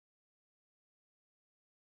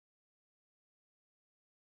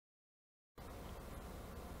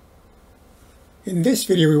In this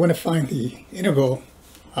video, we want to find the integral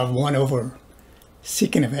of 1 over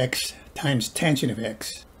secant of x times tangent of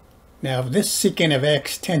x. Now, if this secant of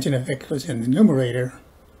x, tangent of x was in the numerator,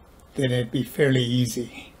 then it'd be fairly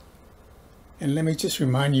easy. And let me just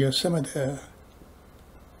remind you of some of the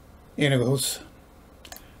integrals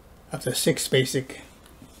of the 6 basic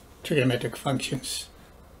trigonometric functions.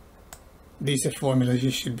 These are formulas you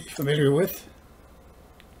should be familiar with.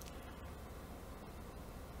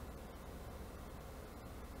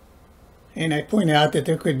 And I point out that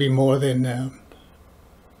there could be more than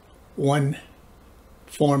one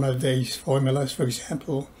form of these formulas. For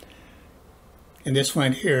example, in this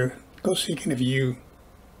one here, cosecant of u,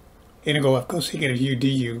 integral of cosecant of u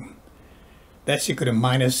du, that's equal to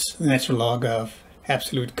minus the natural log of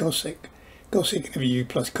absolute cosecant of u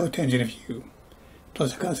plus cotangent of u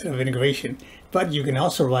plus the constant of integration. But you can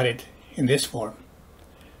also write it in this form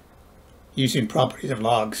using properties of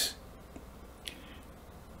logs.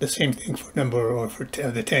 The same thing for number or for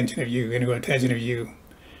the tangent of u, integral of tangent of u.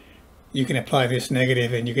 You can apply this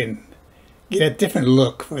negative and you can get a different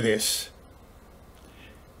look for this.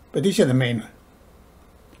 But these are the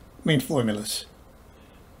main formulas.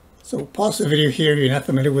 So pause the video here if you're not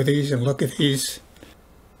familiar with these and look at these,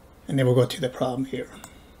 and then we'll go to the problem here.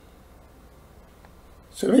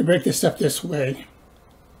 So let me break this up this way.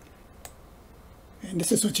 And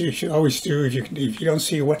this is what you should always do if you don't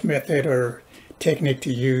see what method or technique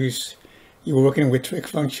to use. You're working with trig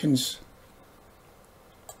functions.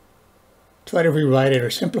 Try to rewrite it or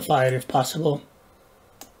simplify it if possible.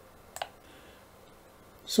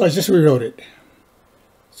 So I just rewrote it.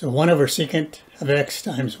 So 1 over secant of x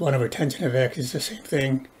times 1 over tangent of x is the same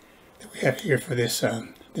thing that we have here for this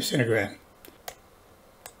integral.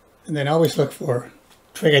 And then always look for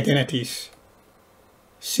trig identities.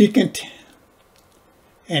 Secant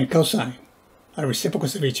and cosine are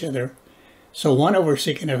reciprocals of each other. So 1 over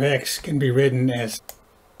secant of x can be written as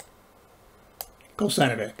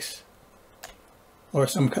cosine of x. Or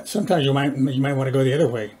sometimes you might want to go the other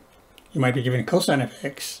way. You might be given cosine of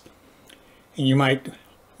x, and you might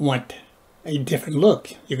want a different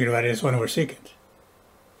look. You could write it as 1 over secant.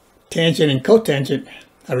 Tangent and cotangent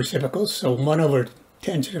are reciprocals, so 1 over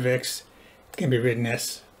tangent of x can be written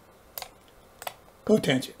as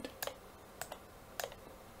cotangent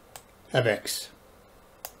of x.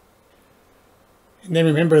 And then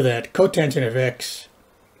remember that cotangent of x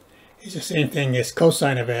is the same thing as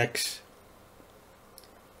cosine of x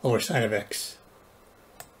over sine of x.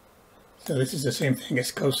 So this is the same thing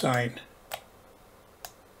as cosine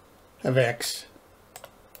of x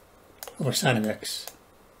over sine of x.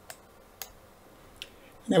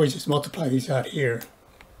 And then we just multiply these out here.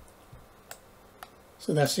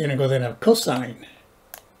 So that's the integral then of cosine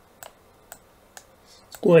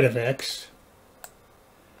squared of x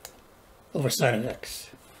over sine of x.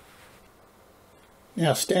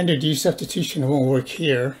 Now standard U-Substitution won't work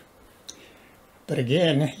here, but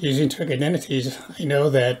again, using trig identities, I know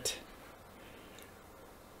that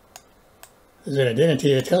there's an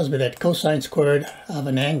identity that tells me that cosine squared of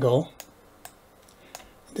an angle,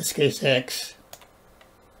 in this case x,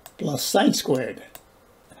 plus sine squared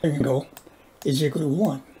angle is equal to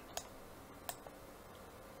 1.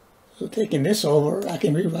 So taking this over, I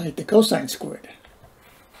can rewrite the cosine squared.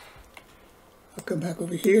 I'll come back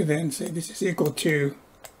over here then and say this is equal to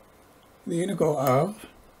the integral of,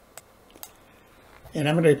 and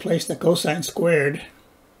I'm going to replace the cosine squared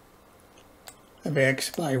of x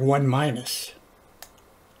by 1 minus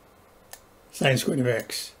sine squared of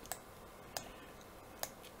x.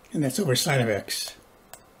 And that's over sine of x.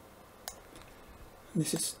 And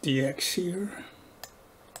this is dx here,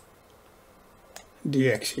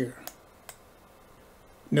 dx here.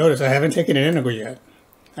 Notice I haven't taken an integral yet.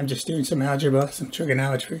 I'm just doing some algebra, some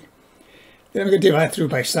trigonometry. Then I'm going to divide through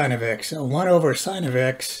by sine of x. So 1 over sine of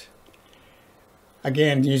x,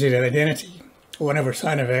 again, using that identity, 1 over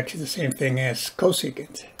sine of x is the same thing as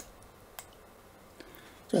cosecant.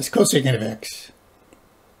 So that's cosecant of x.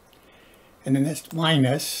 And then that's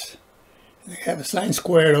minus, and I have a sine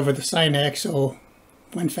squared over the sine x, so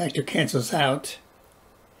one factor cancels out.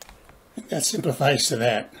 And that simplifies to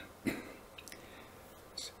that.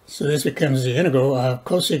 So this becomes the integral of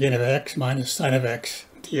cosecant of x minus sine of x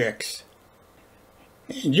dx.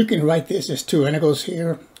 And you can write this as 2 integrals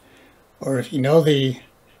here, or if you know the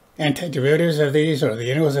antiderivatives of these or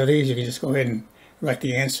the integrals of these, you can just go ahead and write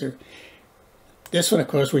the answer. This one, of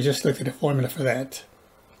course, we just looked at the formula for that,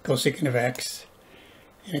 cosecant of x.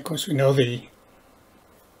 And of course, we know the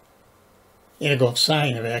integral of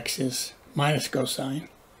sine of x is minus cosine.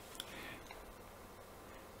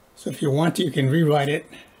 So if you want to, you can rewrite it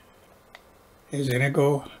as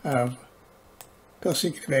integral of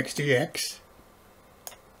cosecant of x dx.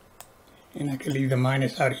 And I can leave the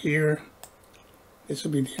minus out here. This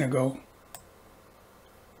will be the integral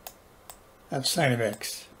of sine of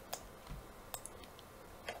x.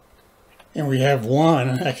 And we have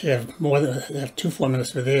one, actually I have two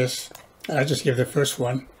formulas for this. I'll just give the first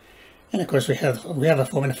one. And of course we have a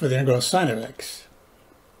formula for the integral of sine of x.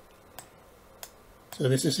 So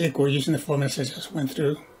this is equal using the formulas I just went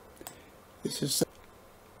through. This is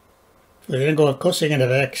for the integral of cosecant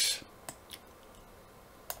of x.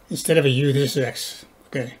 Instead of a u, this is x.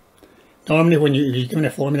 Okay. Normally when you're given a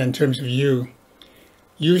formula in terms of u,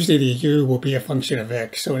 usually the u will be a function of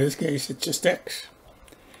x. So in this case, it's just x.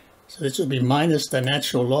 So this would be minus the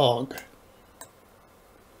natural log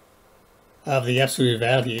of the absolute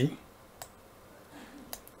value.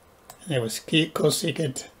 And it was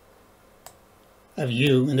cosecant of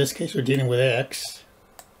u. In this case, we're dealing with x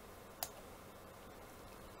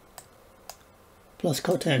plus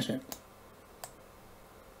cotangent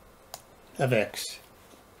of x.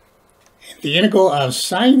 And the integral of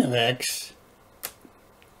sine of x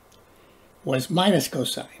was minus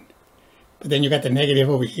cosine. But then you got the negative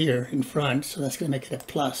over here in front, so that's going to make it a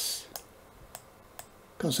plus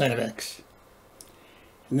cosine of x.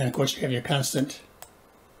 And then, of course, you have your constant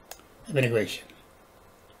of integration.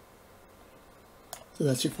 So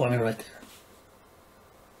that's your formula right there.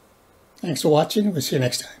 Thanks for watching. We'll see you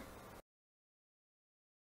next time.